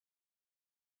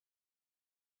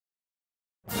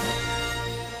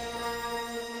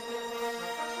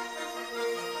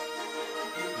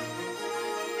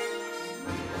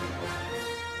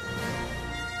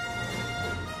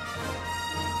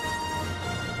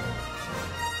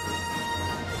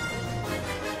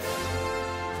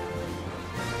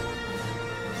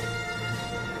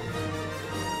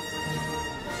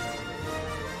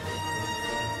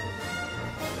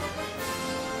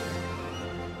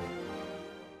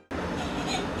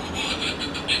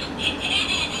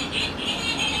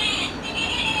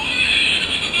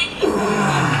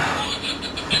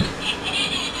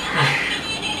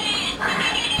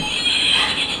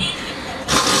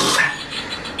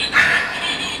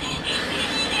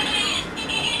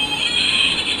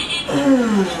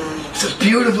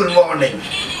beautiful morning.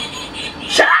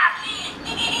 Shut up!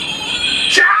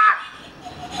 Shut up!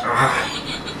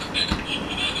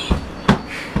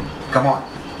 Come on,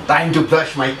 time to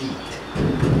brush my teeth.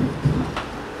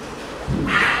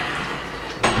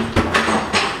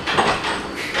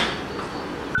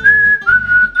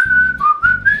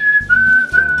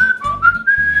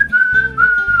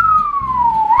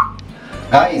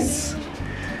 Guys,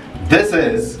 this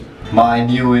is my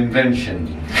new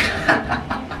invention.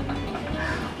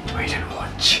 Wait and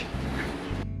watch.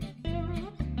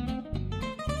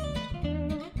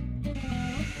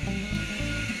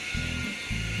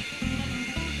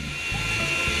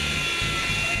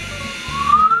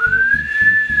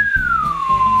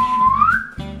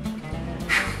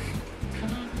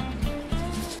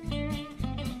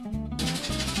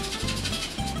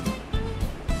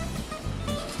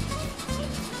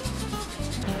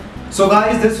 So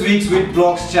guys, this week's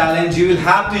WitBlox challenge, you will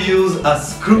have to use a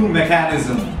screw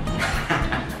mechanism.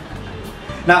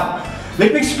 Now,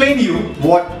 let me explain to you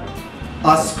what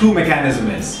a screw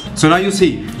mechanism is. So now you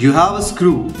see, you have a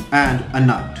screw and a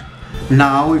nut.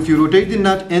 Now if you rotate the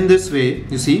nut in this way,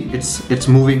 you see it's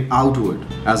moving outward,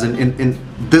 as in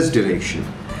this direction.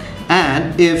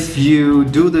 And if you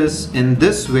do this in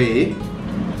this way,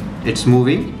 it's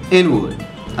moving inward,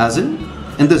 as in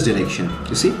this direction,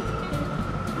 you see.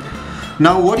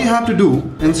 Now what you have to do,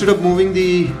 instead of moving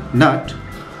the nut,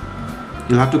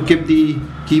 you'll have to keep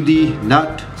the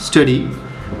nut steady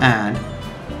and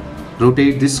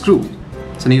rotate the screw.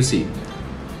 So now you see,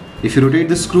 if you rotate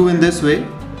the screw in this way,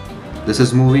 this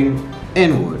is moving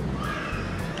inward,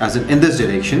 as in this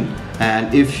direction.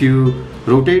 And if you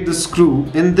rotate the screw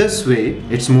in this way,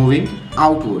 it's moving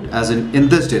outward, as in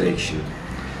this direction.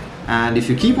 And if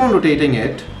you keep on rotating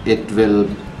it, it will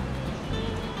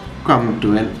come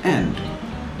to an end.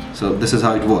 So this is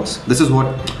how it works. This is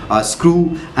what a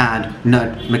screw and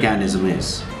nut mechanism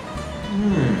is.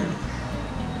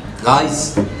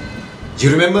 Guys, do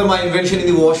you remember my invention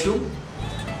in the washroom?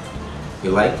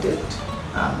 You liked it?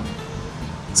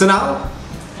 So now,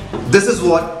 this is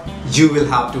what you will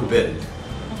have to build.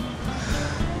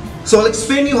 So I'll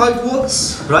explain you how it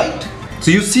works, right?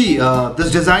 So you see, this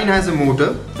design has a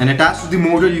motor, and attached to the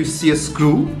motor you see a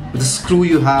screw. With the screw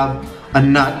you have a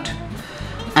nut.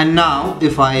 And now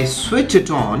if I switch it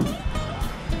on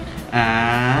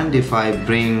and if I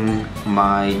bring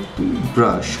my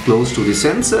brush close to the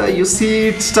sensor, you see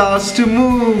it starts to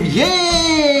move.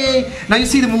 Yay! Now you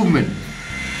see the movement.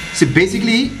 See,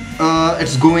 basically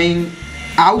it's going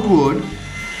outward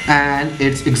and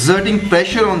it's exerting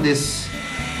pressure on this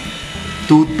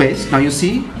toothpaste. Now you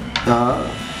see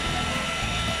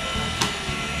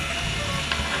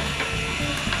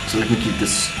so let me keep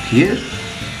this here.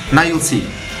 Now you'll see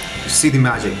the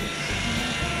magic,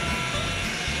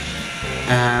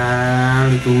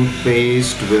 and the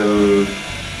toothpaste will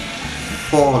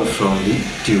fall from the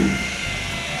tube.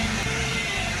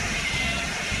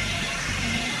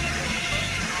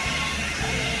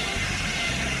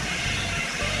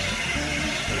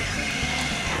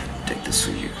 Take this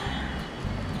for you.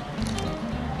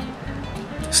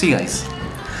 See guys,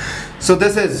 so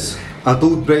this is a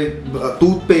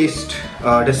toothpaste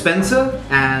dispenser,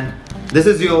 and this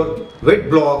is your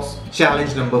WitBlox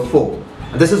challenge number 4.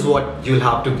 And this is what you'll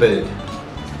have to build.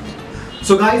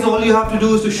 So guys, all you have to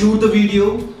do is to shoot the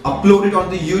video, upload it on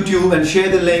the YouTube and share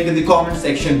the link in the comment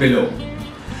section below.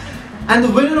 And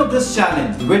the winner of this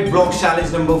challenge, the WitBlox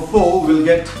challenge number 4, will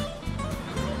get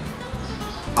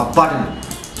a button.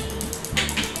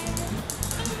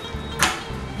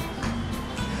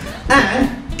 And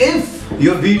if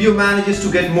your video manages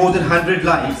to get more than 100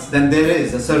 likes, then there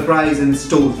is a surprise in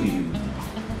store for you.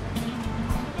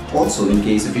 Also, in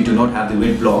case if you do not have the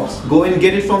WitBlox, go and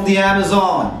get it from the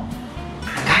Amazon.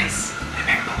 Guys,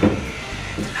 remember,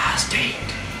 the last date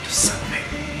to submit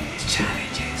the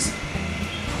challenges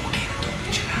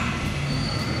 14th July.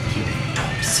 Keep it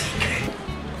top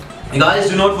secret. Guys,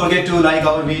 do not forget to like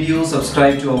our videos,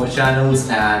 subscribe to our channels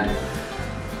and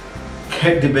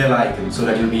hit the bell icon so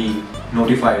that you'll be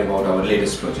notified about our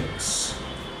latest projects.